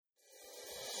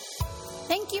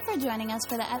Thank you for joining us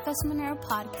for the FS Monroe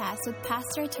podcast with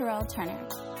Pastor Terrell Turner.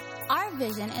 Our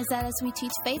vision is that as we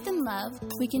teach faith and love,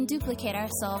 we can duplicate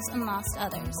ourselves and lost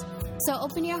others. So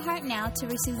open your heart now to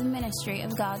receive the ministry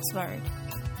of God's Word.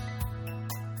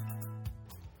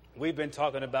 We've been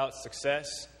talking about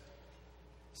success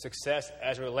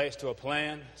as it relates to a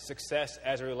plan, success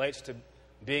as it relates to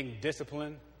being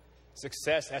disciplined,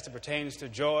 success as it pertains to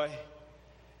joy.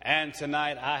 And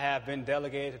tonight I have been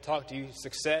delegated to talk to you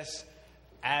success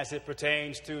as it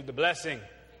pertains to the blessing.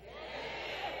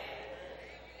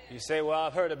 You say, well,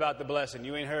 I've heard about the blessing.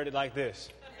 You ain't heard it like this.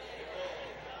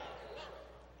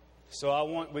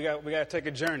 So we got to take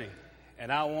a journey.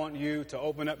 And I want you to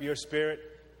open up your spirit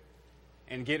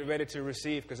and get ready to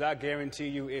receive. Because I guarantee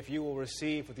you, if you will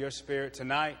receive with your spirit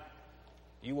tonight,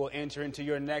 you will enter into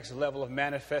your next level of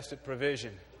manifested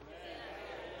provision.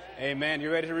 Amen.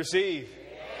 You ready to receive?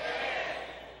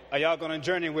 Are y'all going to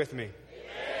journey with me?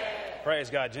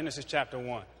 Praise God. Genesis chapter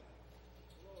 1.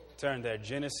 Turn there.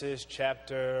 Genesis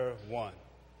chapter 1.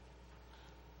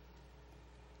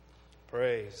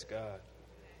 Praise God.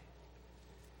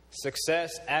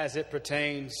 Success as it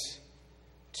pertains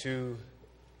to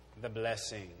the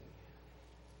blessing.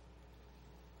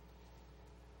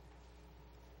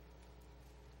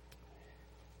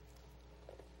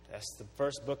 That's the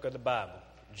first book of the Bible.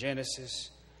 Genesis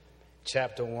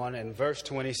chapter 1 and verse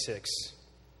 26.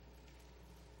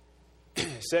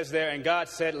 It says there, and God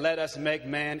said, let us make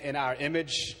man in our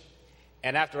image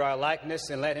and after our likeness,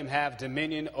 and let him have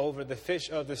dominion over the fish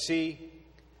of the sea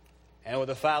and over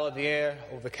the fowl of the air,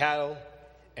 over the cattle,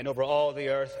 and over all the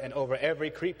earth, and over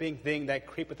every creeping thing that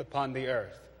creepeth upon the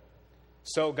earth.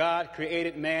 So God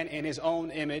created man in his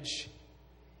own image.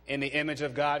 In the image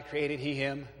of God created he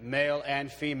him, male and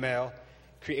female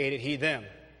created he them.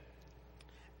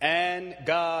 And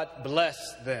God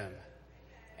blessed them.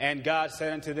 And God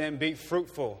said unto them, be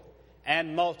fruitful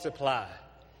and multiply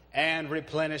and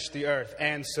replenish the earth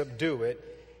and subdue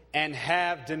it and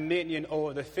have dominion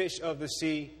over the fish of the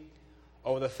sea,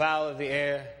 over the fowl of the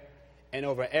air, and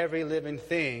over every living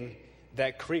thing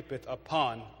that creepeth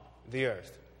upon the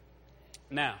earth.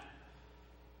 Now,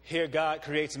 here God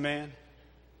creates man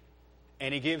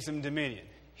and he gives him dominion.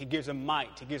 He gives him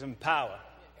might. He gives him power.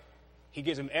 He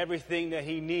gives him everything that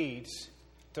he needs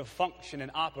to function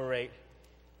and operate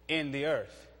in the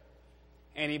earth.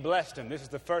 And he blessed him. This is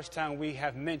the first time we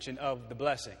have mention of the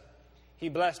blessing. He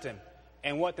blessed him.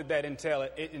 And what did that entail?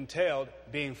 It entailed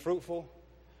being fruitful,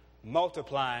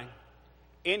 multiplying,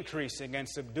 increasing, and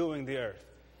subduing the earth.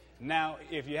 Now,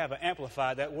 if you have an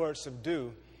amplified, that word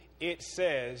subdue, it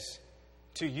says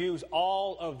to use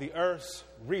all of the earth's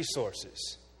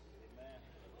resources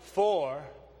for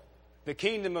the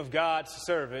kingdom of God's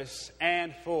service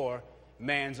and for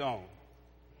man's own.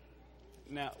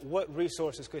 Now, what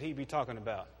resources could he be talking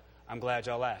about? I'm glad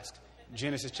y'all asked.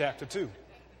 Genesis chapter 2.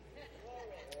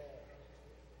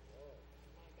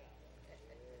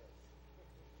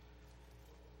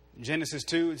 Genesis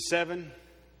 2:7.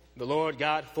 The Lord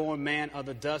God formed man of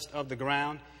the dust of the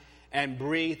ground and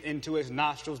breathed into his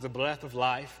nostrils the breath of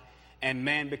life, and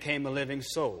man became a living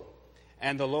soul.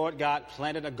 And the Lord God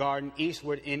planted a garden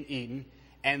eastward in Eden,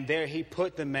 and there he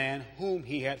put the man whom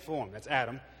he had formed. That's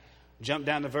Adam. Jump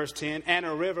down to verse 10. And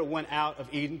a river went out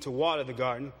of Eden to water the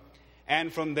garden,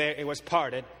 and from there it was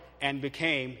parted and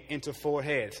became into four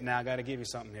heads. Now I got to give you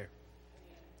something here.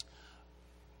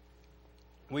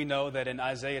 We know that in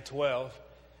Isaiah 12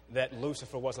 that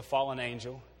Lucifer was a fallen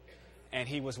angel, and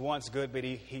he was once good, but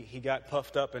he got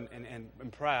puffed up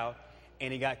and proud,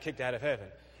 and he got kicked out of heaven.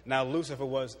 Now Lucifer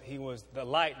was the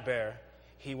light bearer.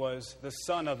 He was the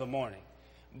son of the morning.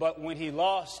 But when he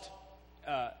lost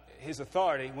his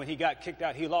authority, when he got kicked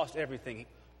out, he lost everything.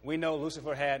 We know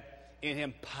Lucifer had in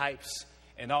him pipes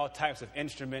and all types of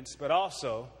instruments, but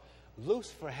also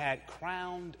Lucifer had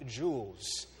crowned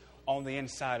jewels on the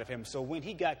inside of him. So when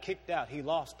he got kicked out, he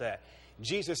lost that.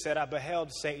 Jesus said, I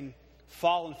beheld Satan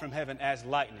fallen from heaven as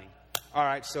lightning. All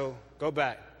right, so go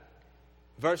back.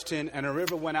 Verse 10, and a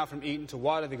river went out from Eden to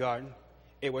water the garden.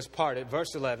 It was parted.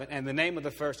 Verse 11, and the name of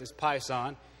the first is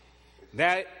Pison.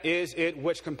 That is it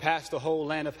which compassed the whole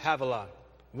land of Havilah,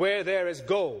 where there is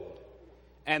gold,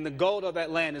 and the gold of that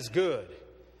land is good.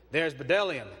 There's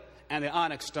bdellium and the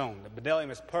onyx stone. The bdellium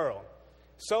is pearl.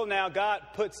 So now God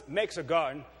makes a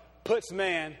garden, puts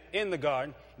man in the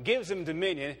garden, gives him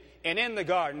dominion, and in the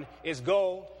garden is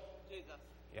gold,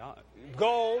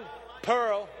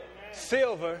 pearl,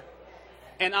 silver,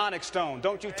 and onyx stone.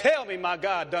 Don't you tell me my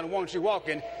God doesn't want you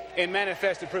walking in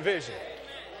manifested provision.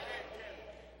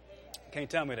 Can't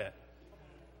tell me that.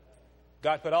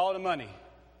 God put all the money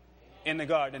in the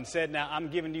garden and said, now I'm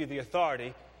giving you the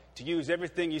authority to use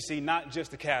everything you see, not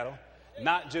just the cattle,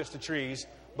 not just the trees,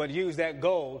 but use that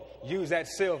gold, use that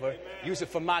silver, use it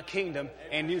for my kingdom,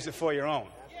 and use it for your own.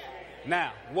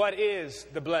 Now, what is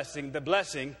the blessing? The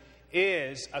blessing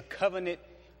is a covenant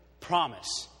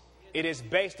promise. It is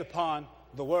based upon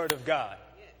the word of God.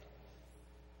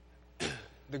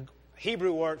 The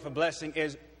Hebrew word for blessing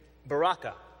is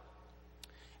barakah,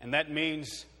 and that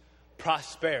means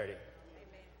prosperity.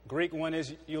 Greek one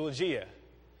is eulogia,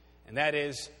 and that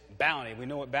is bounty. We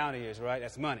know what bounty is, right?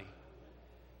 That's money.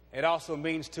 It also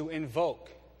means to invoke.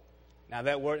 Now,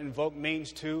 that word invoke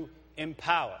means to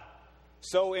empower.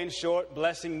 So, in short,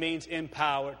 blessing means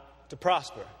empowered to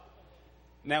prosper.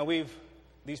 Now,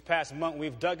 these past month,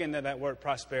 we've dug into that word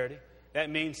prosperity. That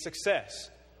means success.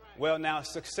 Well, now,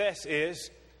 success is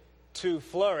to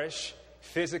flourish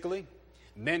physically,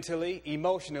 mentally,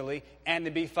 emotionally, and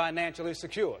to be financially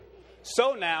secure.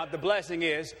 So now, the blessing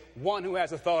is one who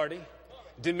has authority,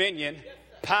 dominion,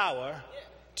 power,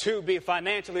 to be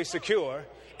financially secure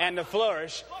and to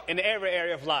flourish in every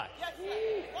area of life.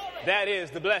 That is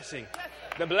the blessing.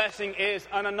 The blessing is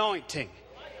an anointing.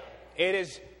 It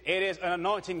is an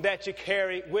anointing that you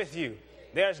carry with you.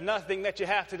 There's nothing that you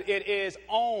have to do. It is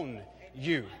on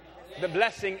you. The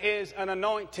blessing is an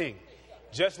anointing.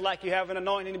 Just like you have an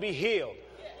anointing to be healed,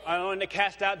 an anointing to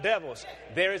cast out devils,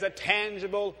 there is a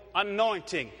tangible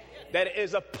anointing that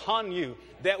is upon you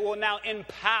that will now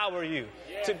empower you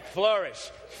to flourish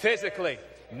physically,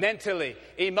 mentally,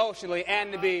 emotionally,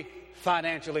 and to be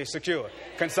financially secure.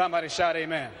 Can somebody shout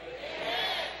amen?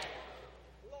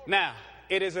 Now,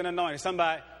 it is an anointing.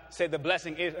 Somebody say the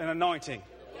blessing is an anointing.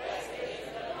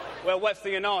 Well, what's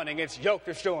the anointing? It's yoke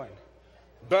destroying,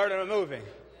 burden removing,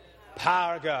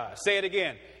 power of God. Say it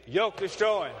again. Yoke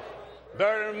destroying,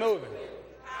 burden removing.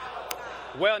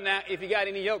 Well, now, if you got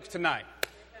any yokes tonight,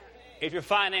 if your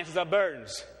finances are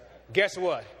burdens, guess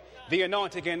what? The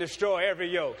anointing can destroy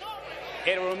every yoke.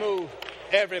 It'll remove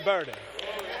every burden.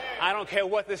 I don't care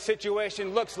what the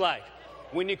situation looks like.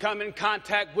 When you come in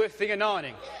contact with the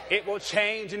anointing, it will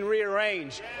change and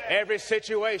rearrange every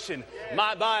situation.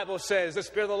 My Bible says the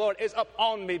Spirit of the Lord is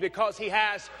upon me because He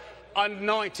has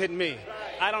anointed me.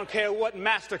 I don't care what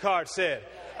MasterCard said.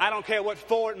 I don't care what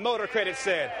Ford Motor Credit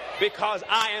said, because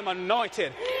I am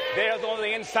anointed. There's on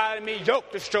the inside of me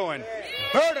yoke destroying,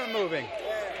 burden moving,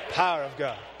 power of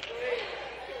God.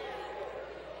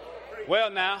 Well,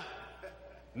 now,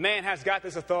 man has got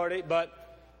this authority,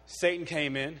 but Satan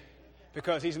came in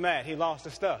because he's mad. He lost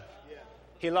his stuff.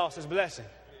 He lost his blessing.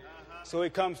 So he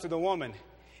comes to the woman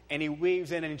and he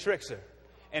weaves in and he tricks her.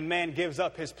 And man gives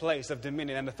up his place of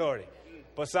dominion and authority.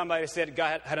 But somebody said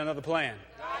God had another plan.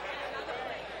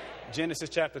 Genesis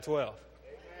chapter 12.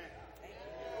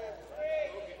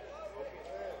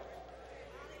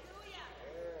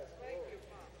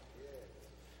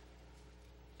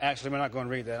 Actually, we're not going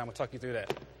to read that. I'm going to talk you through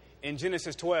that. In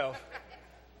Genesis 12,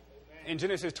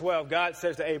 God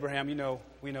says to Abraham,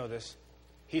 we know this.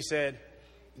 He said,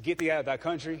 get thee out of thy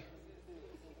country,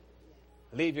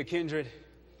 leave your kindred,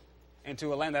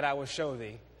 into a land that I will show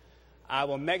thee. I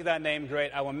will make thy name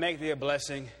great. I will make thee a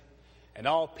blessing, and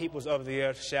all peoples of the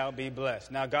earth shall be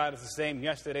blessed. Now, God is the same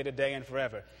yesterday, today, and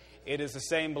forever. It is the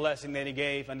same blessing that He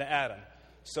gave unto Adam.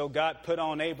 So God put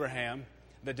on Abraham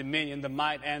the dominion, the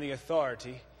might, and the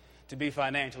authority to be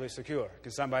financially secure.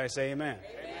 Can somebody say amen?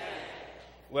 Amen.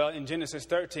 Well, in Genesis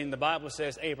 13, the Bible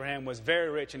says Abraham was very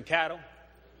rich in cattle,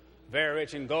 very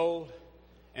rich in gold,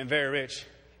 and very rich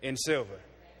in silver.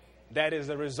 That is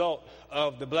the result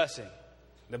of the blessing.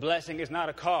 The blessing is not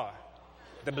a car.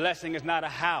 The blessing is not a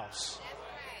house.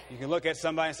 You can look at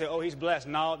somebody and say, oh, he's blessed.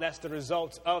 No, that's the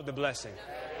results of the blessing.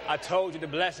 I told you the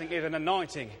blessing is an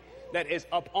anointing that is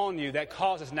upon you that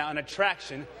causes now an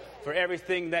attraction for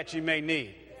everything that you may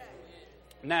need.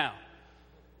 Now,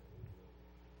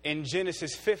 in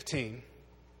Genesis 15,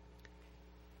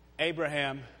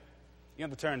 Abraham, you don't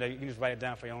have to turn there. You can just write it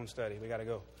down for your own study. We got to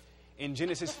go. In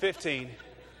Genesis 15,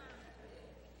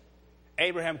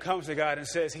 Abraham comes to God and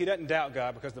says he doesn't doubt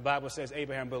God, because the Bible says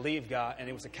Abraham believed God and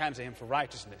it was accounted to him for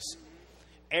righteousness.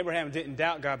 Abraham didn't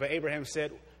doubt God, but Abraham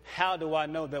said, how do I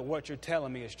know that what you're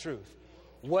telling me is truth?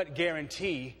 What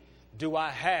guarantee do I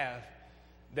have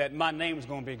that my name is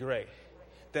going to be great,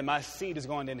 that my seed is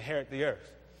going to inherit the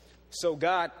earth? So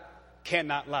God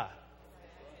cannot lie.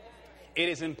 It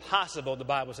is impossible, the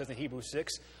Bible says in Hebrews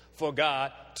 6, for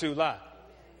God to lie.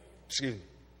 Excuse me.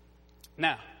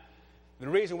 Now, the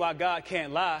reason why God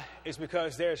can't lie is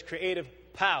because there's creative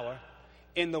power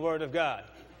in the Word of God.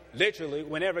 Literally,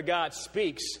 whenever God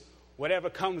speaks, whatever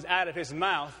comes out of His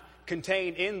mouth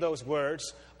contained in those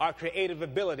words our creative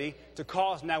ability to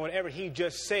cause now whatever he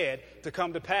just said to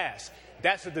come to pass.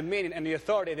 That's the dominion and the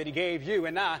authority that he gave you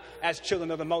and I as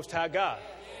children of the Most High God.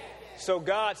 So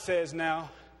God says now,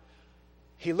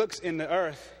 he looks in the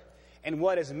earth, and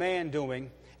what is man doing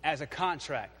as a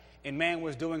contract? And man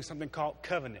was doing something called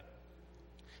covenant.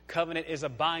 Covenant is a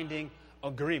binding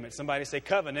agreement. Somebody say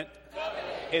covenant,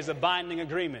 is a binding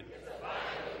agreement.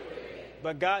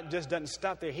 But God just doesn't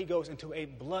stop there. He goes into a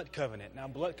blood covenant. Now,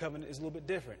 blood covenant is a little bit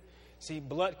different. See,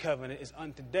 blood covenant is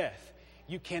unto death.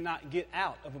 You cannot get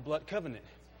out of a blood covenant.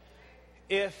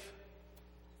 If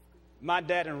my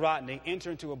dad and Rodney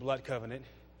enter into a blood covenant,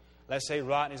 let's say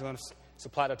Rodney's going to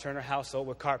supply the Turner household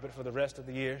with carpet for the rest of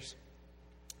the years,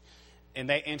 and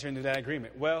they enter into that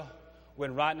agreement. Well,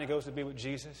 when Rodney goes to be with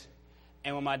Jesus,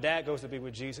 and when my dad goes to be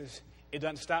with Jesus, it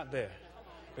doesn't stop there,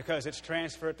 because it's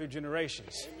transferred through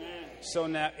generations. Amen. So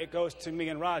now it goes to me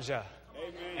and Raja.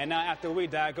 Amen. And now after we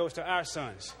die, it goes to our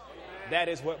sons. Amen. That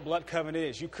is what blood covenant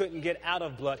is. You couldn't get out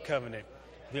of blood covenant.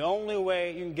 The only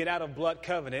way you can get out of blood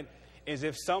covenant is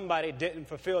if somebody didn't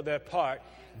fulfill their part,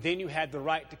 then you had the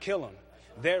right to kill them,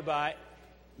 thereby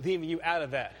leaving you out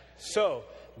of that. So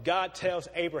God tells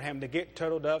Abraham to get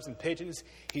turtle doves and pigeons.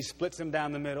 He splits them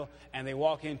down the middle, and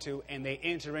they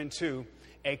enter into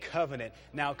a covenant.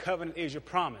 Now, covenant is your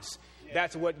promise.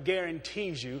 That's what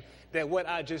guarantees you that what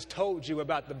I just told you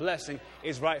about the blessing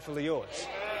is rightfully yours.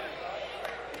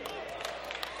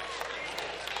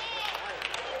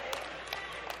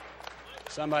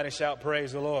 Somebody shout,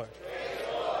 praise the Lord. Praise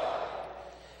the Lord.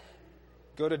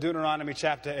 Go to Deuteronomy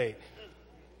chapter 8.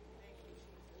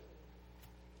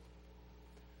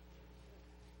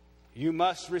 You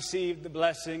must receive the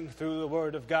blessing through the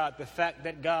word of God. The fact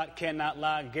that God cannot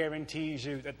lie guarantees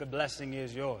you that the blessing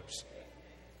is yours.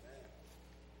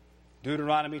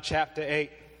 Deuteronomy chapter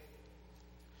 8,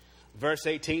 verse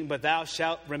 18. But thou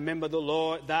shalt remember the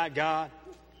Lord thy God,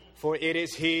 for it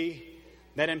is he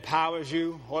that empowers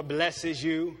you or blesses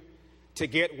you to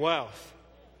get wealth,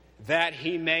 that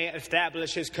he may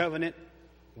establish his covenant,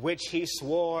 which he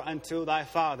swore unto thy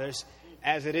fathers,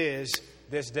 as it is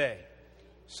this day.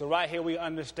 So right here we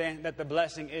understand that the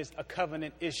blessing is a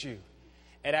covenant issue.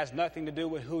 It has nothing to do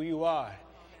with who you are.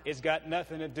 It's got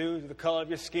nothing to do with the color of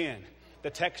your skin, the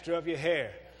texture of your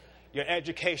hair, your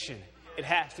education. It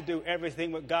has to do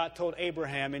everything what God told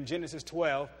Abraham in Genesis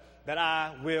 12, that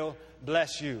I will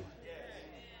bless you.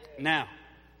 Now,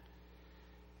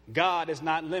 God is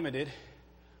not limited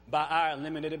by our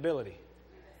limited ability.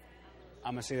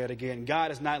 I'm going to say that again.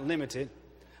 God is not limited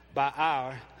by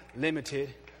our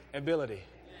limited ability.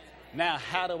 Now,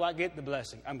 how do I get the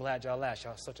blessing? I'm glad y'all laughed.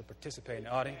 Y'all are such a participating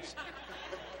audience.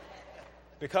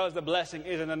 Because the blessing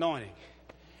is an anointing.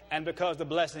 And because the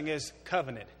blessing is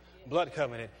covenant, blood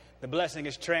covenant, the blessing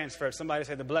is transferred. Somebody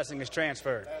say the blessing is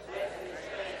transferred.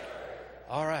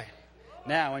 All right.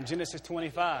 Now, in Genesis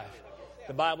 25,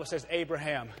 the Bible says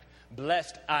Abraham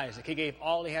blessed Isaac. He gave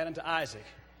all he had unto Isaac.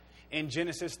 In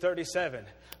Genesis 37,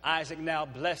 Isaac now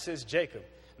blesses Jacob.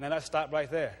 Now, let's stop right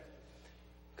there.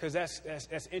 Because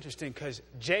that's interesting, because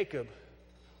Jacob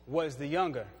was the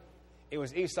younger. It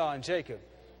was Esau and Jacob.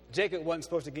 Jacob wasn't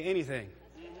supposed to get anything.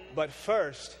 But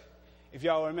first, if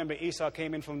y'all remember, Esau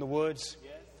came in from the woods,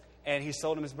 and he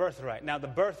sold him his birthright. Now, the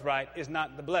birthright is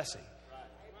not the blessing.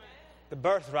 The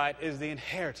birthright is the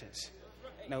inheritance.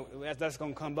 Now, that's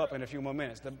going to come up in a few more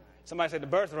minutes. Somebody say the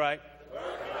birthright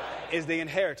is the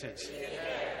inheritance.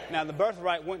 Now, the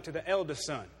birthright went to the eldest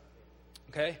son.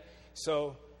 Okay?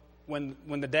 So, when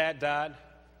the dad died,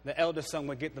 the eldest son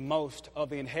would get the most of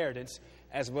the inheritance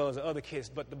as well as the other kids.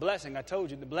 But the blessing, I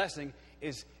told you, the blessing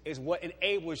is what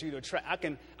enables you to try. I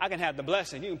can have the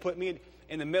blessing. You can put me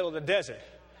in the middle of the desert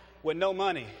with no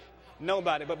money,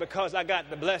 nobody, but because I got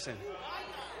the blessing.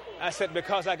 I said,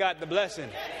 because I got the blessing.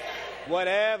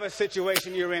 Whatever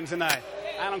situation you're in tonight,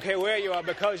 I don't care where you are,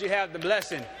 because you have the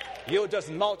blessing, you'll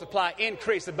just multiply,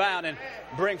 increase, abound, and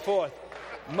bring forth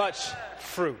much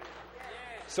fruit.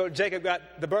 So Jacob got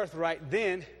the birthright.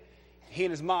 Then he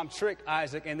and his mom trick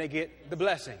Isaac, and they get the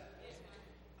blessing.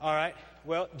 All right.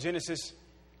 Well, Genesis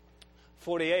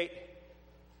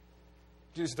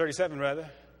 37 rather,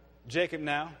 Jacob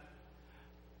now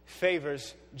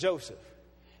favors Joseph,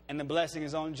 and the blessing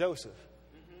is on Joseph.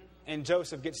 And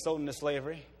Joseph gets sold into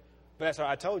slavery. But that's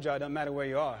why I told y'all, it doesn't matter where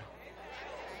you are.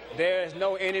 There is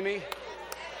no enemy.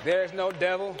 There is no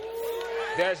devil.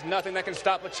 There's nothing that can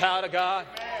stop a child of God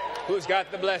who's got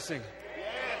the blessing.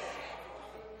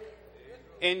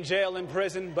 In jail, in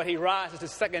prison, but he rises to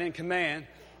second in command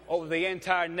over the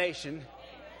entire nation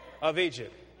of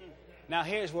Egypt. Now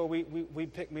here's where we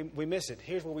miss it.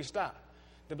 Here's where we stop.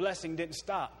 The blessing didn't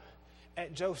stop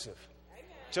at Joseph.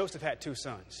 Joseph had two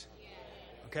sons.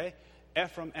 Okay?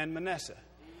 Ephraim and Manasseh.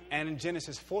 And in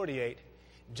Genesis 48,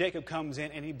 Jacob comes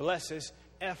in and he blesses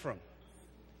Ephraim.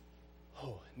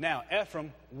 Oh, now,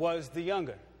 Ephraim was the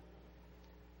younger.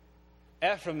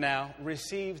 Ephraim now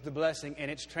receives the blessing and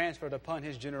it's transferred upon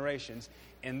his generations.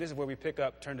 And this is where we pick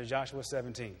up, turn to Joshua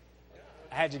 17.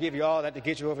 I had to give you all that to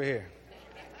get you over here.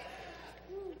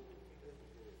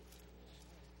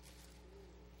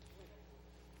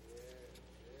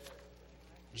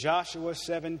 Joshua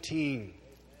 17.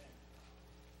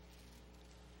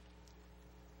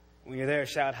 When you're there,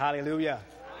 shout hallelujah.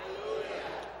 Hallelujah.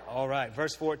 All right,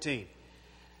 verse 14.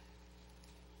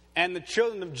 And the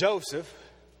children of Joseph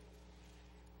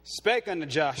spake unto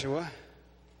Joshua,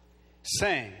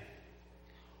 saying,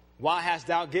 why hast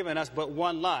thou given us but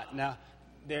one lot? Now,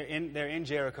 they're in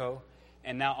Jericho,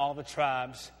 and now all the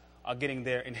tribes are getting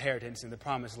their inheritance in the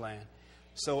promised land.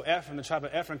 So Ephraim, the tribe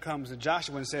of Ephraim, comes to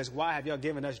Joshua and says, why have y'all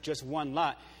given us just one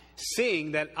lot,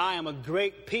 seeing that I am a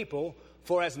great people,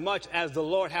 for as much as the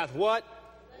Lord hath what?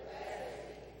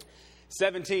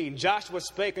 17. Joshua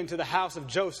spake unto the house of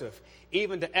Joseph,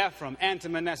 even to Ephraim and to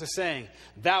Manasseh, saying,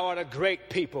 thou art a great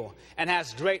people, and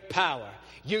hast great power.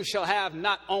 You shall have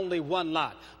not only one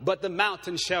lot, but the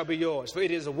mountain shall be yours, for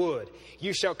it is a wood.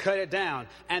 You shall cut it down,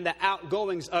 and the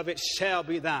outgoings of it shall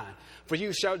be thine. For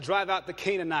you shall drive out the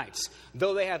Canaanites,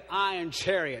 though they have iron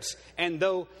chariots, and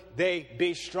though they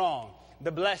be strong.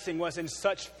 The blessing was in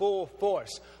such full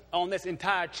force on this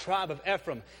entire tribe of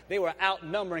Ephraim. They were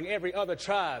outnumbering every other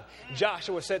tribe.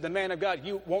 Joshua said, the man of God,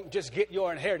 you won't just get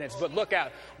your inheritance, but look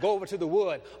out, go over to the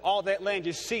wood. All that land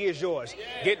you see is yours.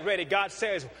 Get ready. God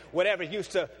says, whatever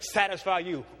used to satisfy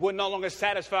you will no longer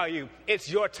satisfy you.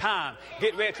 It's your time.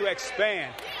 Get ready to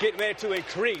expand. Get ready to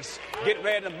increase. Get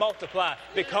ready to multiply,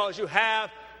 because you have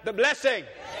the blessing.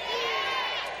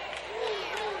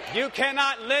 You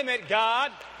cannot limit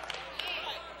God.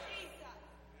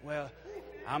 Well,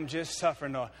 I'm just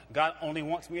suffering, or God only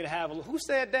wants me to have a little. Who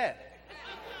said that?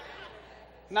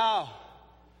 No.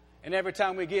 And every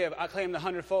time we give, I claim the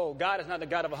 100-fold. God is not the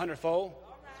God of 100-fold.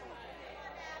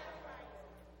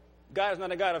 God is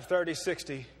not a God of 30,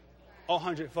 60, or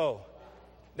 100-fold.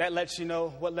 That lets you know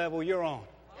what level you're on.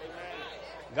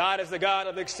 God is the God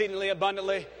of exceedingly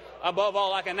abundantly, above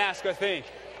all I can ask or think.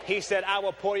 He said, I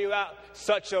will pour you out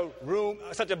such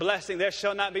a blessing, there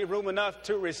shall not be room enough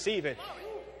to receive it.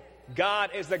 God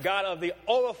is the God of the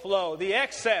overflow, the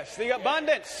excess, the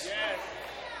abundance.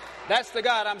 That's the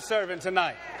God I'm serving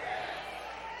tonight.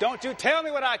 Don't you tell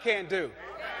me what I can't do.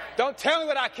 Don't tell me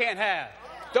what I can't have.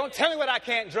 Don't tell me what I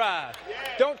can't drive.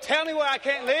 Don't tell me where I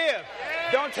can't live.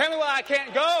 Don't tell me where I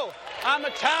can't go. I'm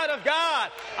a child of God.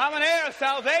 I'm an heir of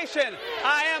salvation.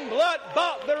 I am blood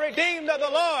bought, the redeemed of the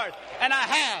Lord. And I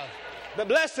have the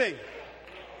blessing.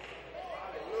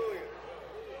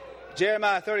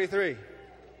 Jeremiah 33.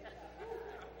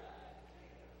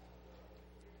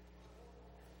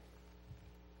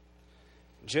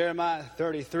 Jeremiah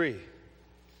 33.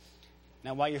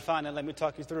 Now, while you find that, let me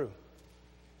talk you through.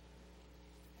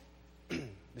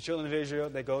 The children of Israel,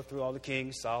 they go through all the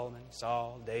kings, Solomon,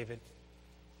 Saul, David,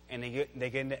 and they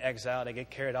get into exile. They get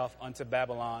carried off unto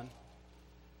Babylon,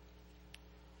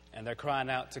 and they're crying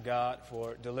out to God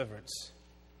for deliverance.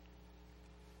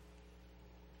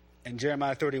 In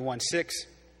Jeremiah 31:6,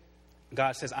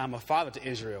 God says, I'm a father to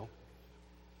Israel,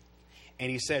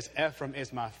 and he says, Ephraim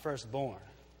is my firstborn.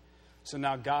 So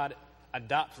now God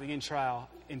adopts the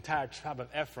entire tribe of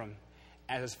Ephraim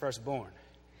as his firstborn.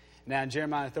 Now in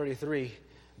Jeremiah 33,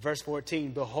 verse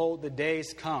 14, behold, the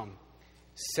days come,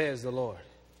 says the Lord,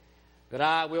 that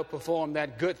I will perform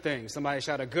that good thing. Somebody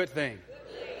shout a good thing. Good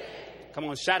thing. Come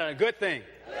on, shout out a good thing.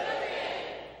 Good thing.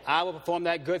 I will perform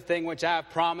that good thing which I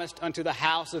have promised unto the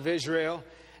house of Israel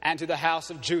and to the house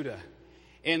of Judah.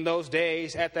 In those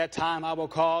days, at that time, I will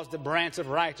cause the branch of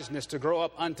righteousness to grow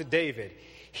up unto David.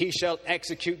 He shall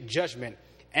execute judgment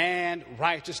and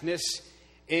righteousness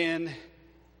in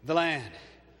the land.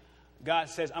 God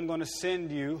says, I'm going to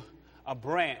send you a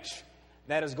branch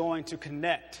that is going to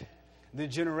connect the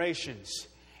generations,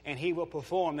 and he will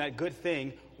perform that good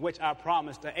thing which I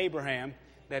promised to Abraham,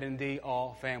 that in thee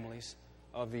all families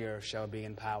of the earth shall be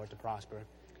empowered to prosper,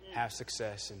 have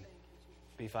success, and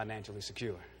be financially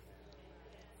secure.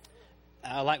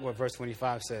 I like what verse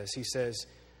 25 says. He says,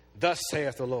 thus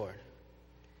saith the Lord,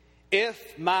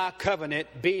 if my covenant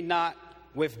be not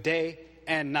with day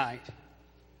and night.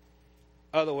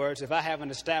 In other words, if I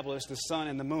haven't established the sun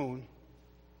and the moon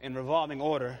in revolving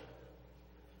order,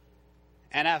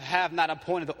 and I have not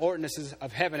appointed the ordinances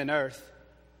of heaven and earth,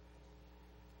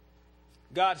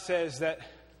 God says that,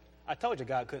 I told you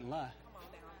God couldn't lie.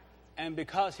 And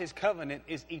because his covenant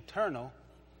is eternal,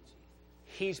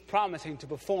 he's promising to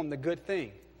perform the good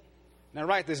thing. Now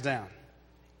write this down.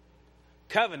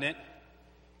 Covenant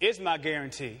is my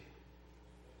guarantee.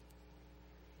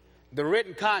 The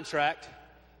written contract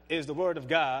is the word of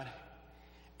God,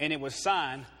 and it was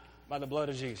signed by the blood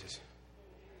of Jesus.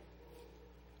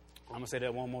 I'm going to say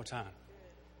that one more time.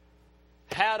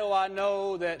 How do I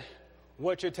know that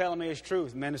what you're telling me is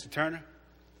truth, Minister Turner?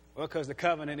 Well, because the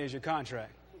covenant is your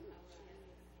contract.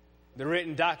 The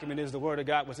written document is the word of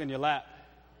God was in your lap,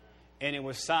 and it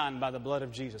was signed by the blood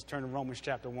of Jesus. Turn to Romans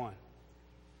chapter 1.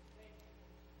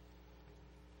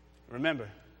 Remember,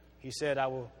 he said, I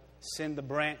will send the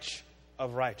branch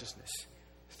of righteousness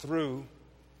through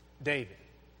David.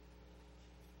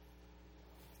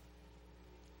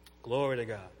 Glory to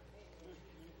God.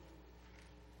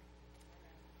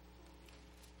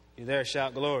 You there?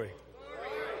 Shout glory.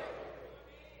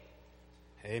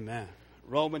 Amen.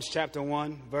 Romans chapter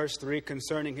 1, verse 3,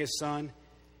 concerning his son,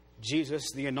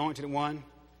 Jesus, the anointed one,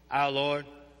 our Lord,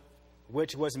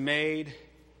 which was made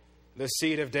the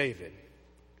seed of David,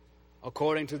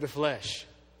 according to the flesh,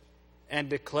 and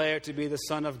declared to be the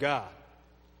Son of God,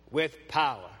 with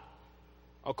power,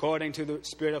 according to the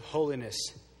Spirit of holiness,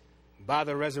 by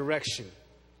the resurrection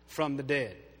from the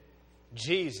dead.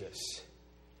 Jesus,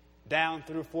 down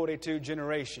through 42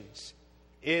 generations,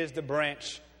 is the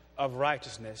branch of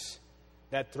righteousness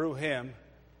that through him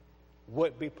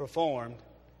would be performed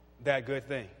that good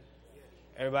thing.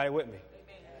 Everybody with me?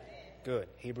 Good.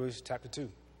 Hebrews chapter 2.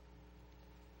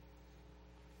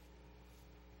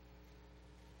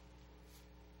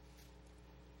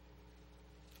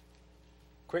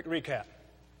 Quick recap.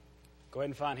 Go ahead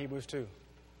and find Hebrews 2.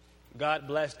 God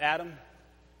blessed Adam,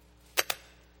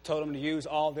 told him to use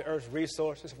all the earth's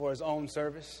resources for his own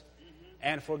service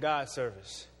and for God's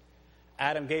service.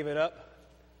 Adam gave it up,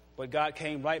 but God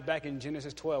came right back in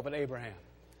Genesis 12 with Abraham.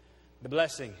 The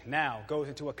blessing now goes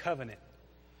into a covenant.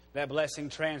 That blessing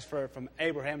transferred from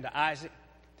Abraham to Isaac,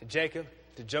 to Jacob,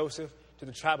 to Joseph, to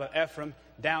the tribe of Ephraim,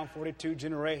 down 42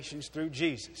 generations through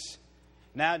Jesus.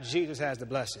 Now Jesus has the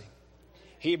blessing.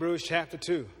 Hebrews chapter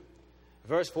 2,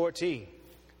 verse 14.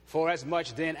 For as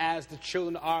much then as the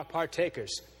children are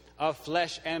partakers of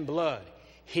flesh and blood,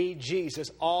 he,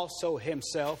 Jesus, also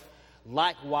himself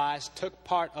likewise took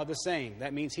part of the same.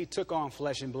 That means he took on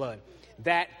flesh and blood,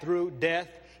 that through death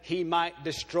he might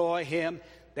destroy him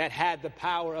that had the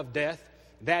power of death,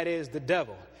 that is the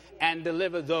devil, and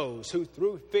deliver those who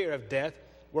through fear of death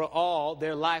were all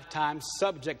their lifetime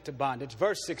subject to bondage.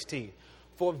 Verse 16.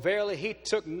 For verily he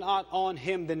took not on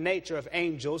him the nature of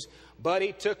angels, but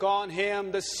he took on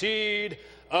him the seed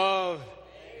of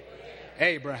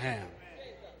Abraham.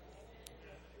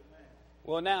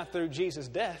 Well, now through Jesus'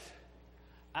 death,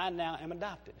 I now am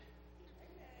adopted.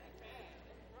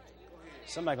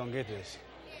 Somebody gonna get this.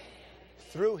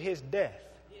 Through his death,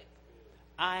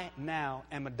 I now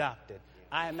am adopted.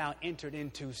 I am now entered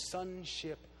into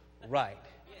sonship right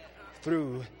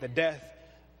through the death,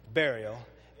 burial,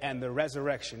 and the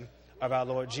resurrection of our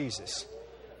Lord Jesus.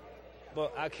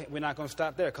 But we're not going to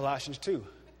stop there. Colossians 2.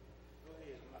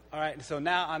 All right, so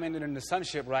now I'm entered into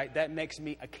sonship right. That makes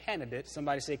me a candidate.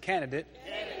 Somebody say candidate.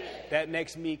 That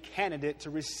makes me candidate to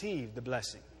receive the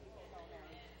blessing.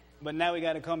 But now we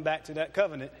got to come back to that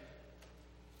covenant,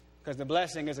 because the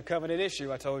blessing is a covenant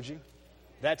issue, I told you.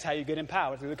 That's how you get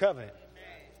empowered, through the covenant.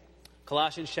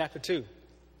 Colossians chapter 2.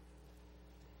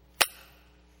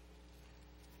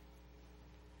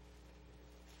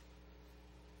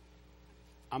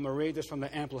 I'm going to read this from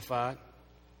the Amplified.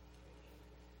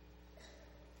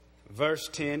 Verse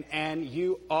 10, and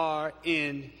you are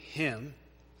in him,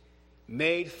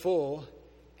 made full,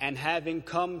 and having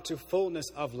come to fullness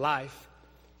of life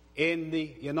in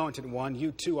the anointed one,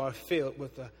 you too are filled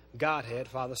with the Godhead,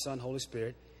 Father, Son, Holy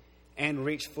Spirit, and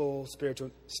reach full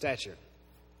spiritual stature.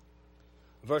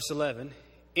 Verse 11,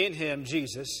 in him,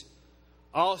 Jesus,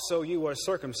 also you were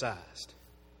circumcised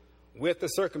with the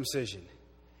circumcision,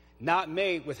 not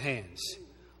made with hands,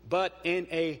 but in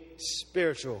a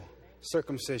spiritual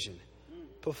circumcision,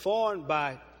 performed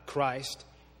by Christ,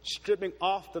 stripping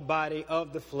off the body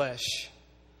of the flesh.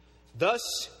 Thus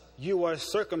you were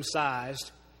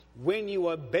circumcised when you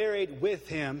were buried with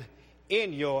him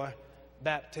in your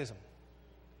baptism.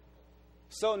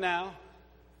 So now,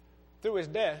 through his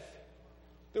death,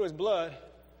 through his blood,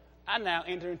 I now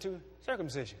enter into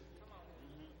circumcision.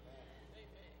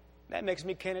 That makes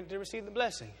me candidate to receive the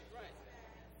blessing.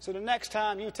 So the next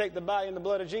time you take the body and the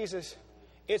blood of Jesus,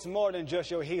 it's more than just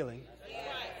your healing.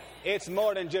 It's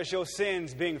more than just your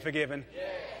sins being forgiven.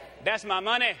 That's my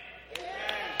money.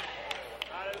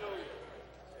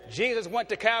 Jesus went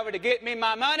to Calvary to get me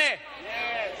my money.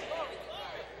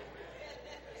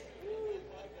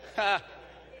 Yes.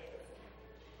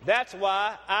 That's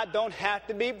why I don't have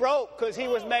to be broke, because he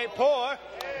was made poor,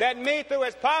 that me through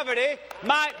his poverty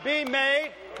might be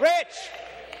made rich.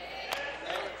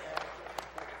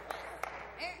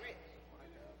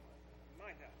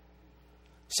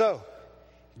 So,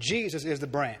 Jesus is the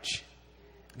branch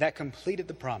that completed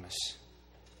the promise.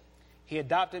 He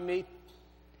adopted me,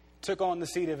 took on the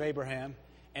seed of Abraham,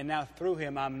 and now through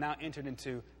him I'm now entered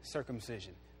into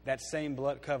circumcision. That same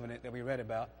blood covenant that we read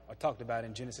about or talked about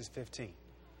in Genesis 15.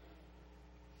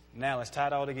 Now let's tie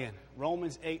it all again.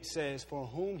 Romans 8 says, for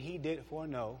whom he did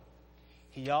foreknow,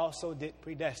 he also did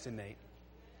predestinate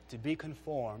to be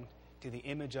conformed to the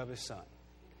image of his Son,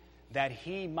 that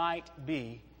he might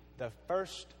be the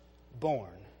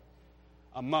firstborn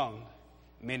among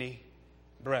many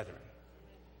brethren.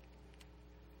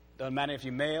 Doesn't matter if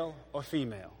you're male or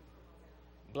female,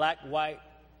 black, white,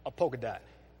 or polka dot,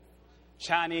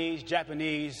 Chinese,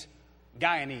 Japanese,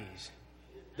 Guyanese.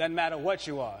 Doesn't matter what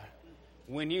you are.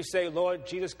 When you say, Lord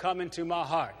Jesus, come into my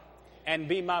heart and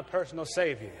be my personal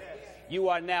Savior, you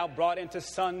are now brought into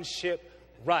sonship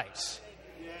rights.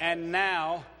 And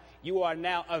now you are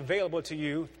now available to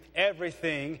you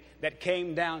everything that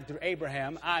came down through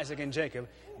Abraham, Isaac, and Jacob.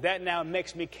 That now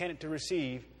makes me candidate to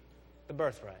receive the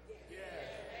birthright.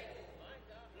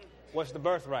 What's the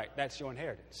birthright? That's your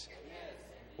inheritance.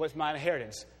 What's my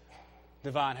inheritance?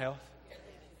 Divine health,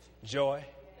 joy,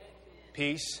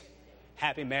 peace,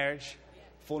 happy marriage,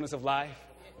 fullness of life,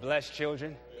 blessed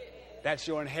children. That's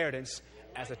your inheritance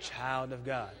as a child of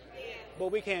God.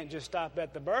 But we can't just stop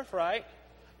at the birthright.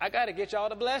 I got to get y'all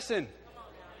the blessing.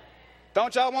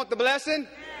 Don't y'all want the blessing?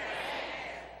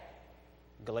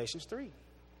 Galatians 3.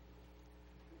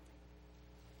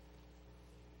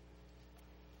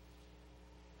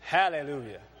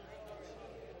 Hallelujah.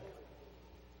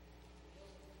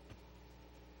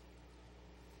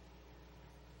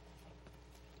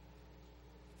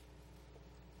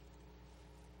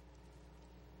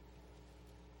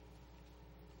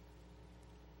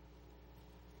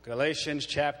 Galatians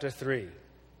chapter 3.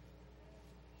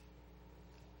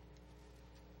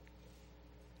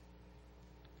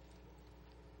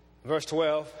 Verse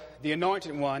 12, the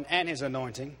Anointed One and his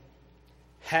anointing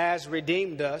has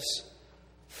redeemed us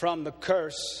from the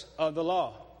curse of the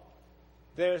law.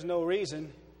 There is no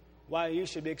reason why you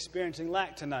should be experiencing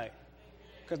lack tonight,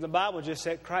 because the Bible just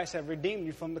said Christ has redeemed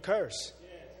you from the curse.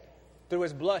 Through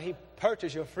his blood, he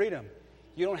purchased your freedom.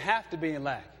 You don't have to be in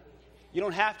lack. You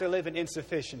don't have to live in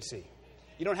insufficiency.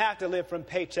 You don't have to live from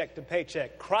paycheck to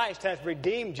paycheck. Christ has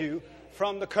redeemed you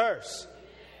from the curse.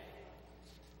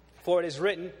 For it is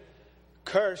written,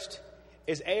 cursed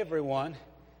is everyone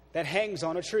that hangs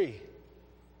on a tree.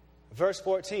 Verse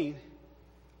 14,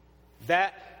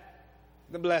 that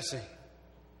the blessing.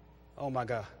 Oh my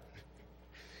God.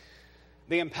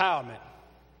 The empowerment,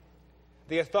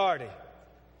 the authority,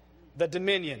 the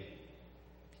dominion,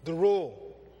 the rule,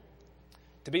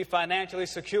 to be financially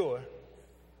secure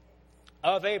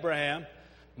of Abraham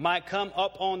might come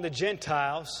up on the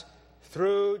Gentiles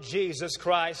through Jesus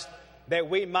Christ, that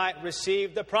we might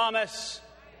receive the promise.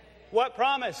 What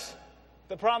promise?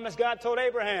 The promise God told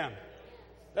Abraham,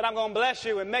 that I'm going to bless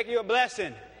you and make you a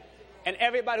blessing. And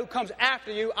everybody who comes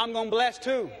after you, I'm going to bless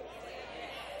too.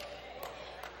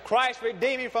 Christ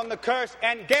redeemed me from the curse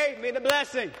and gave me the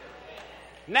blessing.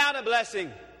 Now the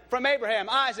blessing from Abraham,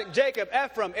 Isaac, Jacob,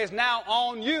 Ephraim is now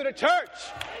on you, the church.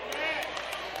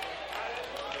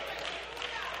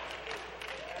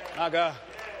 My God.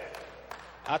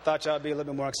 I thought y'all would be a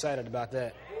little bit more excited about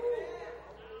that.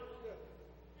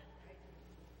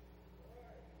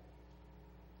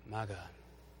 My God.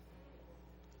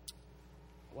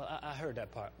 Well, I heard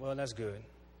that part. Well, that's good.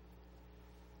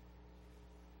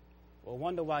 Well,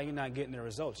 wonder why you're not getting the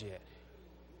results yet.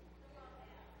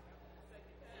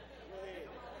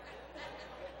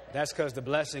 That's because the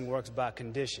blessing works by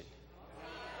condition.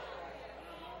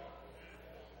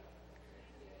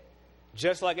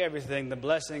 Just like everything, the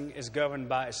blessing is governed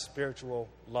by a spiritual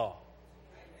law.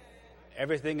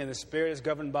 Everything in the spirit is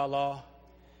governed by law.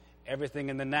 Everything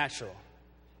in the natural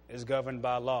is governed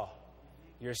by law.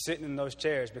 You're sitting in those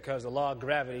chairs because the law of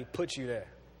gravity puts you there.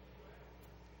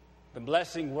 The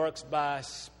blessing works by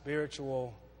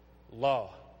spiritual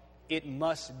law. It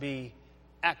must be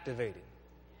activated.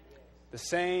 The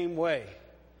same way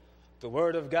the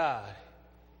Word of God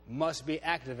must be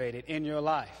activated in your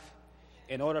life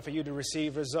in order for you to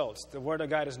receive results. The Word of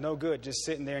God is no good just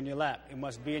sitting there in your lap. It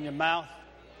must be in your mouth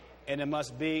and it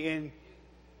must be in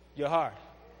your heart,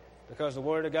 because the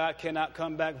Word of God cannot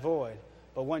come back void.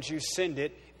 But once you send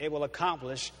it, it will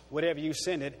accomplish whatever you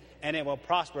send it, and it will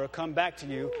prosper, come back to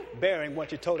you bearing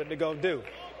what you told it to go do.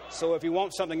 So if you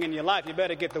want something in your life, you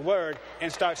better get the word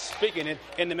and start speaking it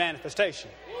in the manifestation.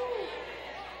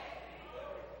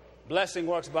 Blessing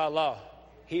works by law.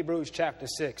 Hebrews chapter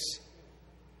 6.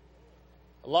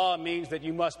 Law means that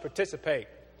you must participate.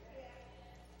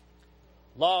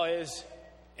 Law is,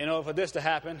 in order for this to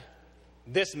happen,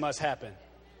 this must happen.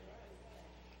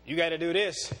 You got to do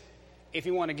this if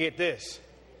you want to get this.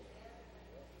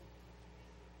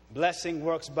 Blessing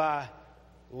works by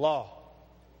law.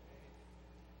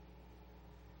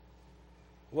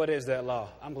 What is that law?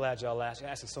 I'm glad y'all asked. You're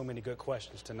asking so many good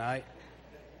questions tonight.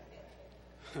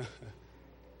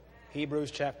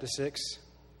 Hebrews chapter 6.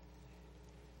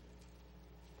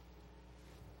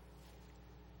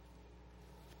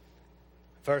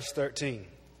 Verse 13.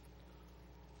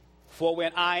 For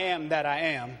when I am that I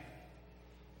am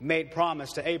made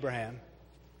promise to Abraham,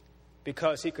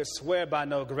 because he could swear by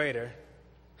no greater.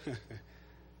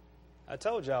 I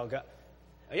told y'all, God,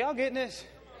 are y'all getting this?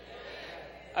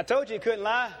 I told you couldn't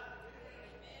lie.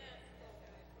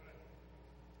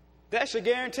 That's your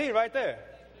guarantee right there.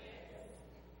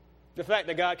 The fact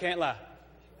that God can't lie.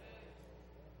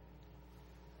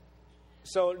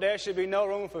 So there should be no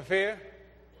room for fear.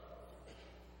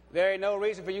 There ain't no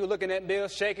reason for you looking at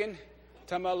bills shaking,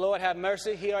 talking about, Lord, have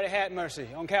mercy. He already had mercy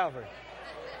on Calvary.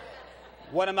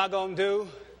 What am I going to do?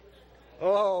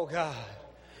 Oh, God,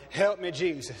 help me,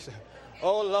 Jesus.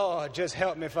 Oh, Lord, just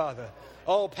help me, Father.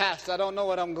 Oh, Pastor, I don't know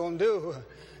what I'm going to do.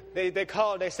 They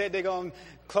called, they said they're going to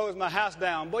close my house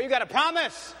down. Boy, you got a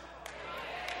promise.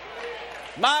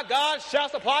 My God shall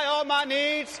supply all my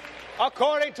needs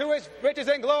according to his riches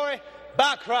and glory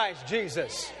by Christ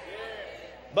Jesus.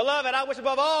 Beloved, I wish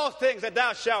above all things that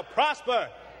thou shalt prosper,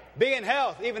 be in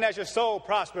health, even as your soul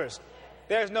prospers.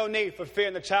 There's no need for fear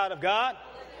in the child of God.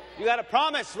 You got a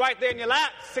promise right there in your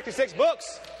lap, 66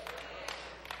 books.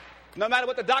 No matter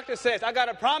what the doctor says, I got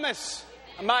a promise.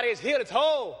 My body is healed, it's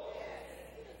whole.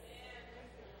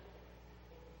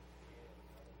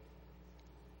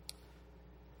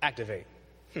 Activate.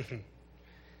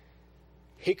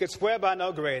 He could swear by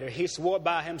no greater. He swore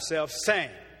by himself, saying,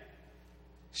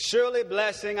 surely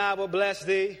blessing I will bless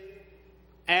thee,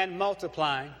 and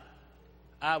multiplying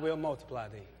I will multiply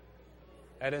thee.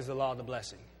 That is the law of the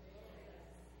blessing.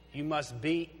 You must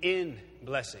be in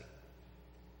blessing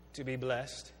to be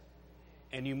blessed,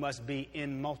 and you must be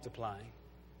in multiplying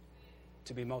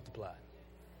to be multiplied.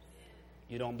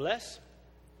 You don't bless,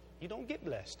 you don't get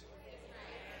blessed.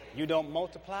 You don't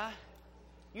multiply,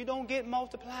 you don't get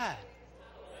multiplied.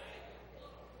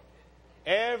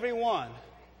 Every one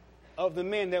of the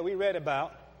men that we read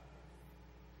about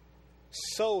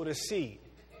sowed a seed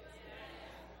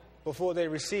before they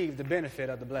received the benefit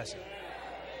of the blessing.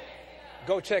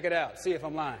 Go check it out. See if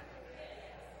I'm lying.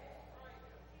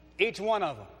 Each one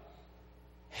of them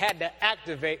had to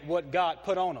activate what God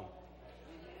put on them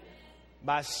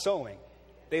by sowing.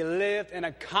 They lived in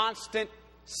a constant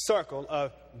circle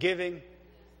of giving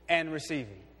and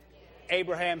receiving.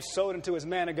 Abraham sowed into his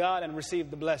man of God and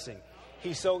received the blessing.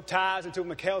 He sowed tithes into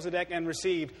Melchizedek and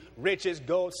received riches,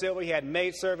 gold, silver. He had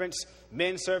maidservants,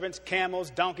 men servants, camels,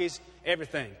 donkeys,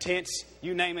 everything. Tents,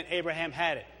 you name it, Abraham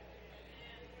had it.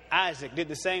 Isaac did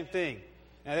the same thing.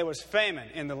 Now there was famine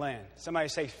in the land. Somebody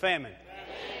say famine.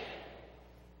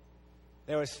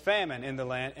 There was famine in the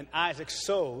land, and Isaac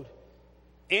sowed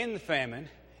in the famine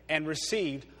and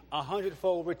received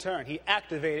 100-fold return. He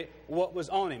activated what was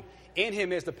on him. In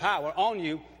him is the power. On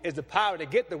you is the power to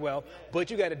get the wealth, but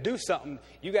you got to do something.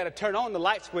 You got to turn on the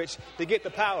light switch to get the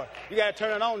power. You got to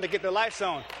turn it on to get the lights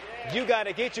on. You got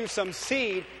to get you some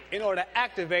seed in order to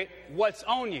activate what's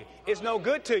on you. It's no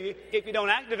good to you if you don't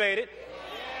activate it.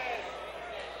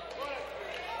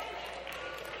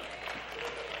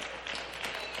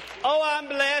 Oh, I'm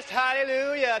blessed.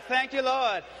 Hallelujah. Thank you,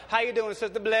 Lord. How you doing,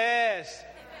 sister? Blessed.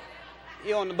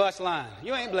 You're on the bus line.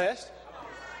 You ain't blessed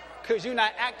because you're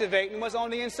not activating what's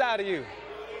on the inside of you.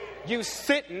 You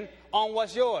sitting on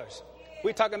what's yours.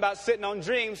 We're talking about sitting on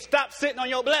dreams. Stop sitting on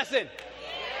your blessing.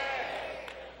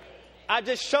 I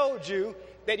just showed you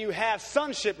that you have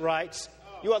sonship rights.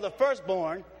 You are the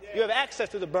firstborn. You have access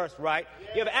to the birthright.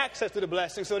 You have access to the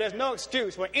blessing. So there's no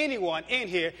excuse for anyone in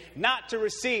here not to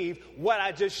receive what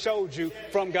I just showed you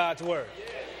from God's word.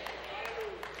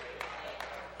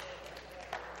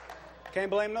 Can't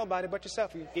blame nobody but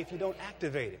yourself if you don't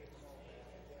activate it.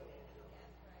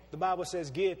 The Bible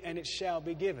says, give and it shall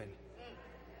be given.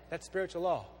 That's spiritual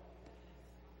law.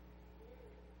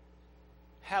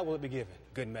 How will it be given?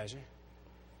 Good measure.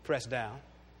 Pressed down.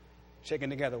 Shaken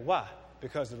together. Why?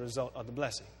 Because of the result of the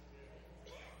blessing.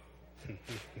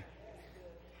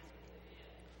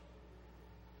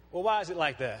 Well, why is it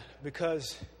like that?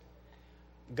 Because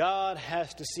God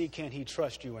has to see, can he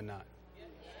trust you or not?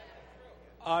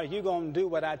 Are you going to do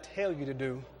what I tell you to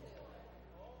do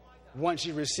once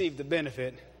you receive the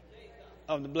benefit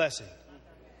of the blessing?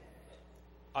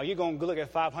 Are you going to look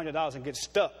at $500 and get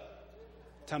stuck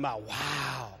talking about,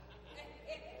 wow,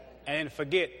 and then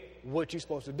forget what you're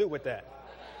supposed to do with that?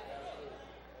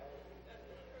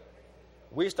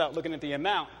 We start looking at the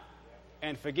amount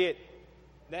and forget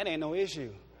that ain't no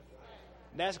issue.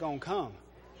 That's going to come.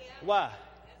 Why?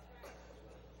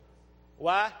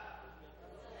 Why?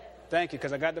 Thank you,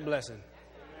 because I got the blessing.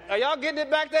 Are y'all getting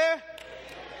it back there?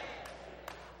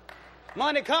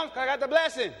 Money comes because I got the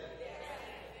blessing.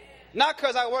 Not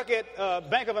because I work at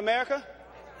Bank of America.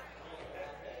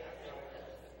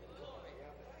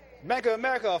 Bank of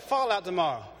America will fall out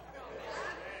tomorrow.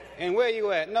 And where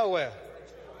you at? Nowhere.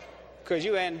 Because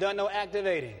you ain't done no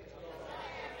activating.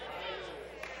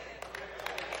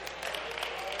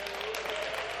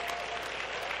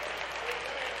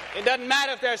 It doesn't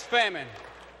matter if there's famine.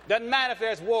 Doesn't matter if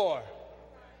there's war.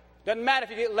 Doesn't matter if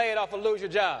you get laid off or lose your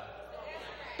job.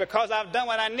 Because I've done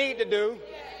what I need to do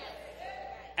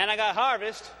and I got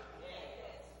harvest.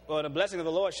 Well, the blessing of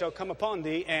the Lord shall come upon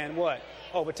thee and what?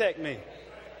 Overtake me.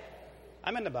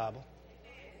 I'm in the Bible.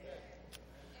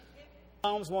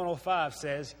 Psalms 105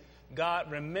 says,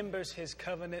 God remembers his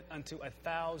covenant unto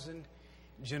 1,000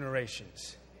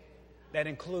 generations. That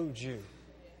includes you.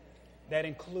 That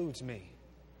includes me.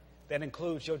 That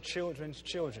includes your children's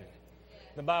children.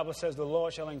 The Bible says the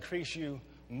Lord shall increase you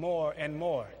more and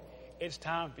more. It's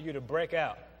time for you to break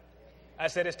out. I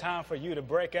said it's time for you to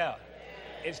break out.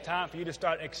 It's time for you to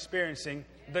start experiencing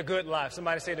the good life.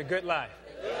 Somebody say the good life.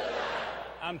 The good life.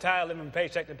 I'm tired of living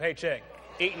paycheck to paycheck,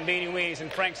 eating beanie weenies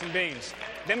and Franks and beans.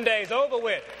 Them days over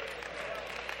with.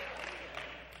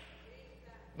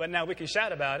 But now we can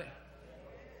shout about it.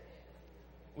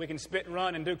 We can spit and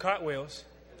run and do cartwheels.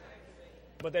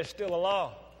 But there's still a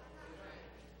law.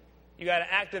 You got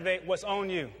to activate what's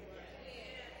on you.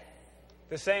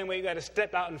 The same way you got to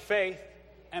step out in faith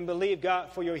and believe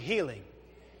God for your healing.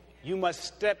 You must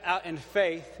step out in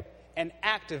faith and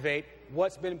activate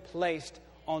what's been placed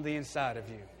on the inside of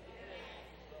you.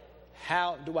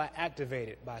 How do I activate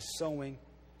it? By sowing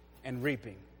and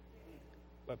reaping.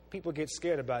 But people get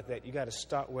scared about that. You got to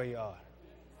start where you are.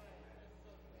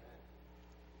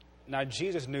 Now,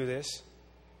 Jesus knew this.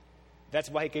 That's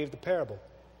why he gave the parable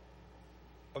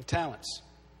of talents.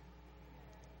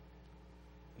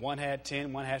 One had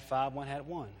 10, one had 5, one had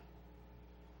 1.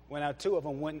 When now 2 of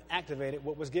them went and activated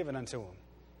what was given unto them.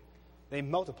 They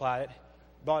multiplied it,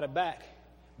 brought it back,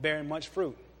 bearing much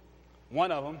fruit.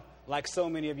 One of them, like so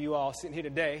many of you all sitting here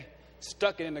today,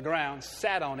 stuck it in the ground,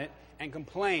 sat on it, and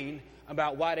complained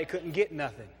about why they couldn't get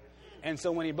nothing. And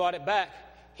so when he brought it back,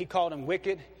 he called them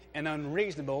wicked and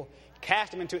unreasonable,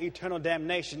 cast them into eternal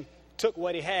damnation, took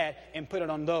what he had and put it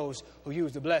on those who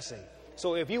used the blessing.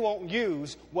 So if you won't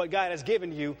use what God has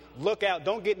given you, look out.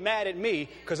 Don't get mad at me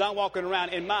because I'm walking around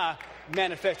in my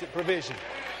manifested provision.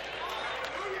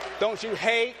 Don't you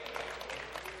hate.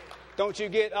 Don't you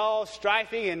get all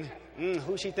strifey and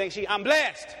who she thinks she... I'm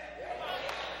blessed.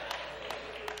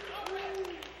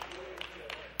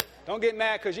 Don't get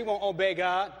mad because you won't obey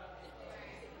God.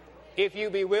 If you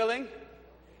be willing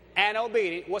and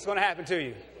obedient, what's going to happen to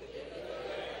you?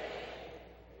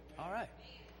 All right.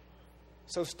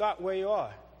 So start where you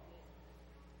are.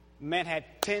 Man had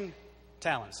 10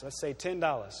 talents. Let's say $10.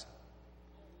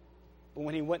 But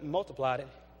when he went and multiplied it,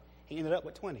 he ended up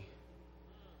with 20.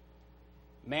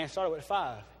 Man started with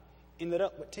 5, ended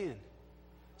up with 10.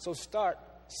 So start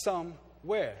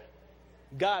somewhere.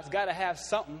 God's got to have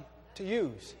something to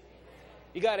use.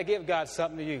 You got to give God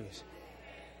something to use.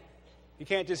 You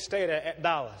can't just stay there at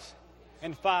dollars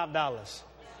and $5.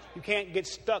 You can't get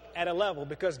stuck at a level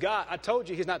because God, I told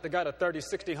you he's not the God of 30,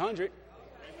 60, 100.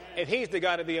 If he's the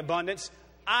God of the abundance,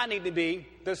 I need to be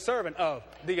the servant of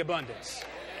the abundance.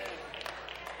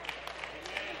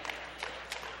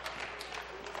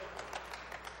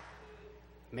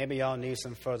 Maybe y'all need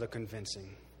some further convincing.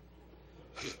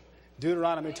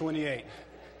 Deuteronomy 28.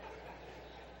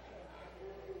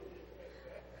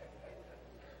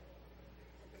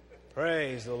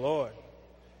 Praise the Lord.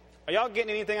 Are y'all getting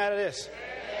anything out of this?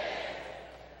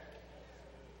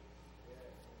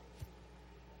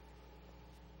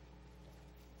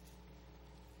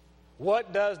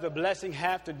 What does the blessing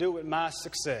have to do with my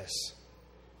success?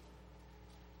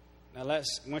 Now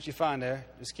once you find there,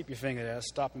 just keep your finger there.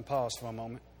 Stop and pause for a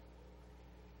moment.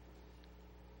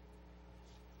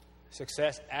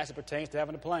 Success as it pertains to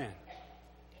having a plan.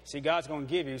 See, God's going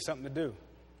to give you something to do.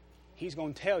 He's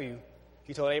going to tell you.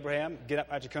 He told Abraham, get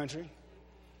up out your country,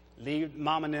 Leave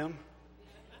mom and them,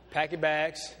 pack your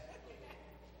bags,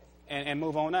 and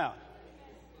move on out.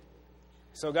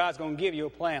 So God's going to give you a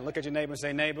plan. Look at your neighbor and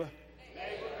say, neighbor,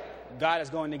 God is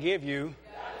going to give you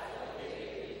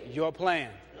your plan.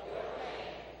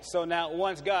 So now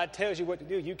once God tells you what to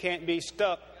do, you can't be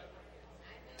stuck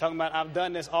talking about, I've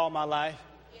done this all my life.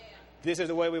 This is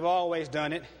the way we've always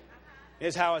done it. This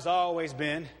is how it's always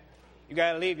been. You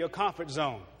got to leave your comfort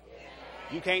zone.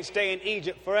 You can't stay in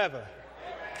Egypt forever.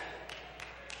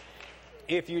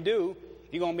 If you do,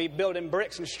 you're going to be building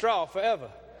bricks and straw forever.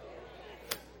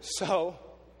 So,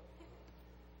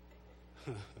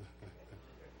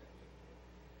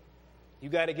 you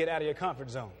got to get out of your comfort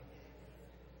zone.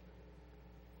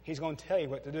 He's going to tell you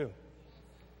what to do.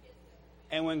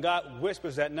 And when God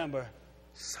whispers that number,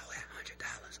 so that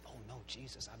 $100. Oh no,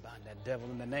 Jesus, I bind that devil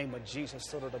in the name of Jesus.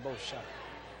 So the both shot.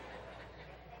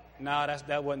 No,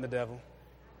 that wasn't the devil.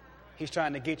 He's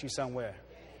trying to get you somewhere.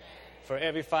 For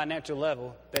every financial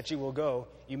level that you will go,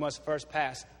 you must first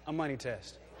pass a money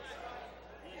test.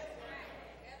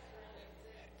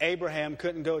 Abraham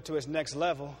couldn't go to his next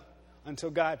level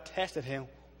until God tested him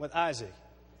with Isaac.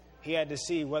 He had to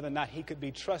see whether or not he could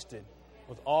be trusted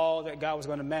with all that God was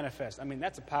going to manifest. I mean,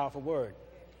 that's a powerful word.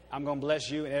 I'm going to bless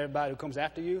you and everybody who comes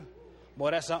after you.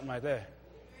 Boy, that's something right there.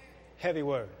 Heavy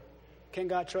word. Can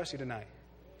God trust you tonight?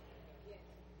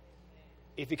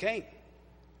 If you can't,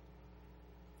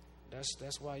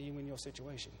 that's why you in your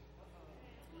situation.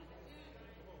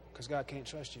 Because God can't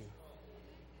trust you.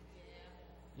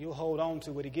 You'll hold on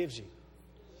to what he gives you.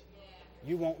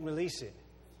 You won't release it.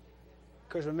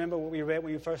 Because remember what we read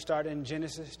when you first started in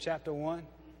Genesis chapter 1?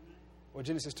 Or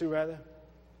Genesis 2 rather?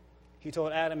 He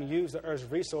told Adam, use the earth's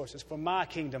resources for my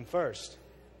kingdom first.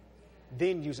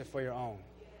 Then use it for your own.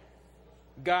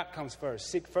 God comes first.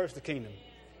 Seek first the kingdom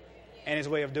and his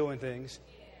way of doing things.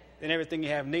 Then everything you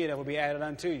have need of will be added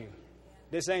unto you.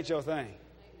 This ain't your thing.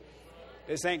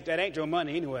 That ain't your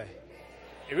money anyway.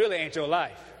 It really ain't your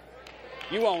life.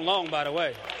 You won't long, by the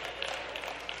way.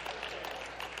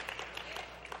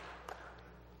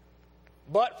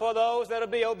 But for those that will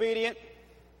be obedient,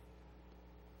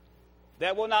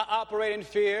 that will not operate in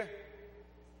fear,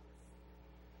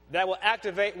 that will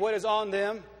activate what is on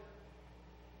them,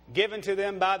 given to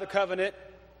them by the covenant,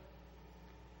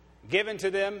 given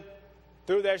to them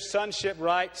through their sonship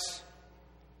rights,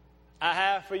 I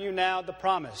have for you now the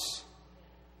promise.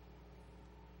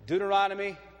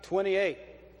 Deuteronomy 28.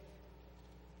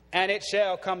 And it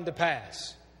shall come to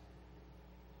pass,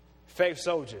 faith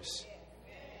soldiers,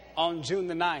 on June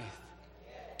the 9th,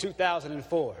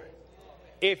 2004,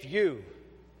 if you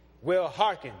will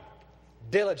hearken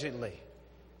diligently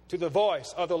to the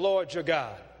voice of the Lord your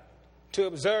God, to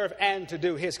observe and to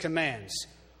do his commands,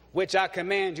 which I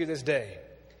command you this day,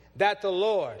 that the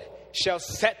Lord shall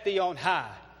set thee on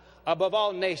high above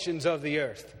all nations of the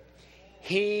earth.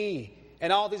 He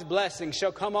and all these blessings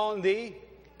shall come on thee,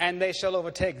 and they shall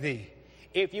overtake thee,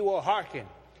 if you will hearken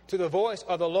to the voice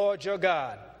of the Lord your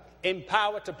God,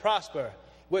 empowered to prosper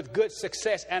with good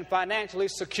success and financially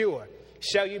secure.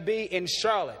 Shall you be in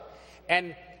Charlotte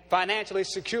and financially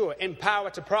secure,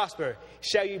 empowered to prosper?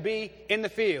 Shall you be in the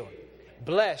field?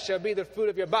 Blessed shall be the fruit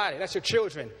of your body, that's your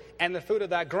children, and the fruit of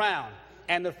thy ground,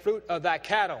 and the fruit of thy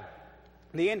cattle,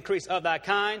 the increase of thy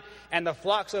kind, and the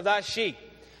flocks of thy sheep.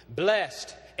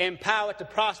 Blessed, empowered to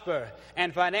prosper,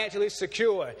 and financially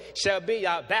secure shall be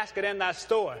your basket and thy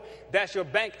store. That's your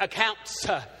bank accounts.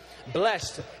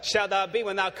 Blessed shall thou be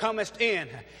when thou comest in,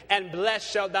 and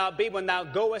blessed shall thou be when thou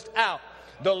goest out.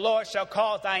 The Lord shall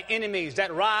cause thy enemies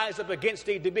that rise up against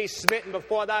thee to be smitten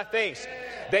before thy face.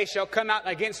 They shall come out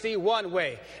against thee one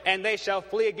way, and they shall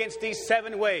flee against thee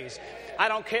 7 ways. I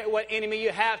don't care what enemy you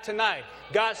have tonight.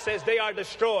 God says they are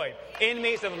destroyed.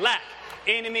 Enemies of lack,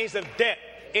 enemies of debt,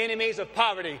 enemies of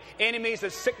poverty, enemies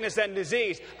of sickness and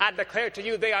disease. I declare to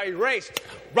you they are erased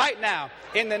right now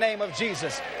in the name of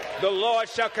Jesus. The Lord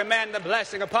shall command the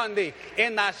blessing upon thee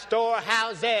in thy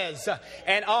storehouses,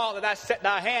 and all that thou set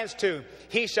thy hands to.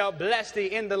 He shall bless thee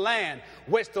in the land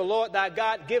which the Lord thy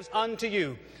God gives unto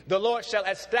you. The Lord shall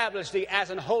establish thee as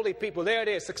an holy people. There it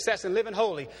is, success in living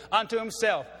holy unto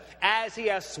himself, as he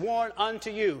has sworn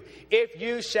unto you, if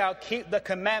you shall keep the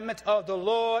commandments of the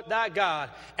Lord thy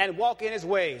God and walk in his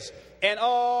ways. And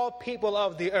all people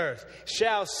of the earth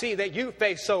shall see that you,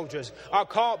 faith soldiers, are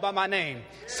called by my name,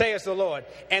 saith the Lord.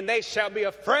 And they shall be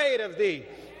afraid of thee,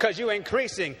 because you're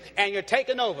increasing and you're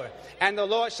taking over. And the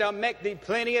Lord shall make thee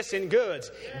plenteous in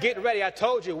goods. Get ready. I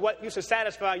told you what used to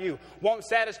satisfy you won't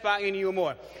satisfy any of you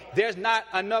more. There's not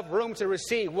enough room to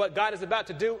receive what God is about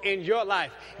to do in your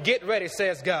life. Get ready,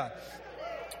 says God.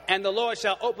 And the Lord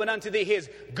shall open unto thee his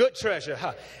good treasure,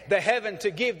 the heaven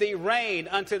to give thee rain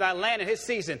unto thy land in his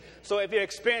season. So if you're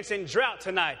experiencing drought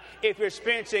tonight, if you're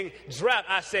experiencing drought,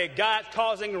 I say God's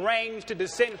causing rain to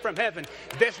descend from heaven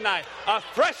this night. A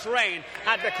fresh rain,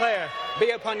 I declare,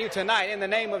 be upon you tonight in the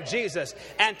name of Jesus,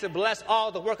 and to bless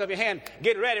all the work of your hand.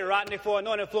 Get ready, Rodney, for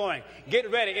anointed flooring.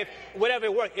 Get ready. If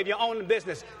whatever work, if you own a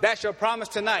business, that's your promise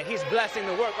tonight. He's blessing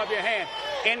the work of your hand.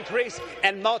 Increase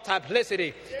and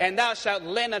multiplicity. And thou shalt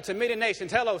lend unto many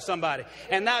nations. Hello, somebody.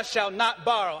 And thou shalt not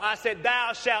borrow. I said,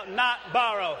 thou shalt not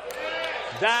borrow.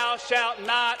 Thou shalt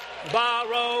not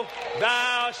borrow.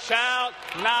 Thou shalt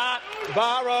not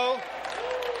borrow.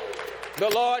 The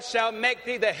Lord shall make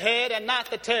thee the head and not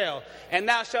the tail, and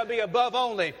thou shalt be above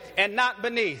only and not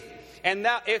beneath. And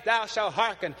if thou shalt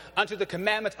hearken unto the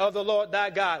commandments of the Lord thy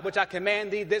God, which I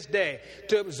command thee this day,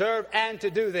 to observe and to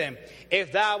do them,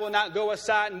 if thou wilt not go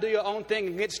aside and do your own thing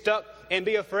and get stuck and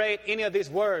be afraid any of these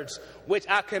words, which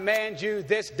I command you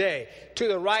this day, to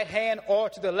the right hand or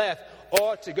to the left,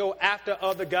 or to go after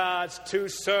other gods to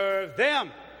serve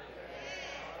them.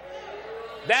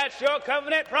 That's your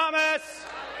covenant promise.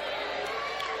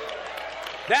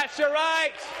 That's your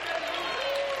right.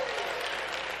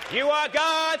 You are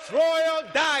God's royal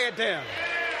diadem.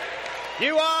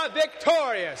 You are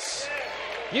victorious.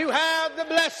 You have the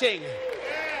blessing.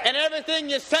 And everything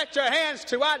you set your hands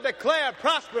to, I declare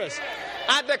prosperous.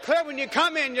 I declare when you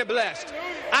come in, you're blessed.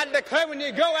 I declare when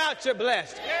you go out, you're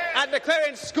blessed. I declare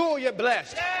in school, you're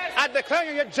blessed. I declare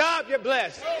in your job, you're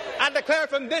blessed. I declare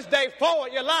from this day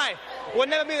forward, your life will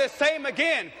never be the same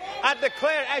again. I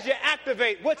declare as you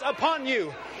activate what's upon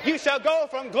you, you shall go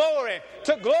from glory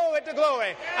to glory to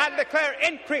glory. I declare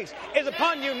increase is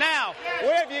upon you now.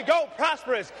 Wherever you go,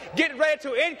 prosperous. Get ready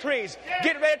to increase.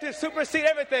 Get ready to supersede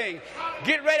everything.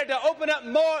 Get ready to open up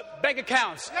more bank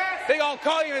accounts. They're going to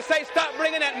call you and say, stop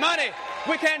bringing that money.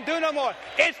 We can't do no more.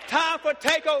 It's time for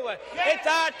takeover. It's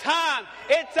our time.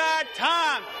 It's our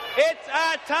time. It's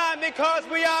our time because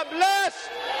we are blessed.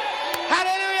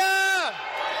 Hallelujah.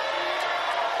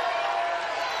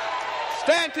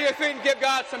 Stand to your feet and give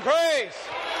God some praise.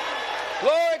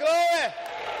 Glory, glory.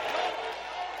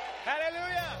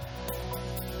 Hallelujah.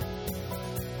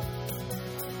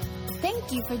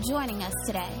 Thank you for joining us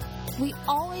today. We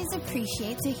always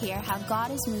appreciate to hear how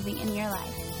God is moving in your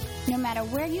life. No matter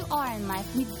where you are in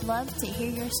life, we'd love to hear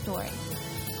your story.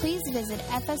 Please visit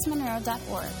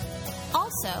fsmonroe.org.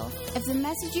 Also, if the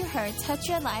message you heard touched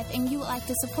your life and you would like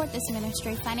to support this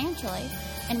ministry financially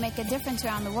and make a difference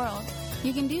around the world,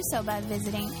 you can do so by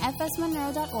visiting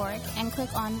fsmonroe.org and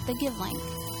click on the Give link.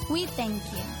 We thank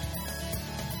you.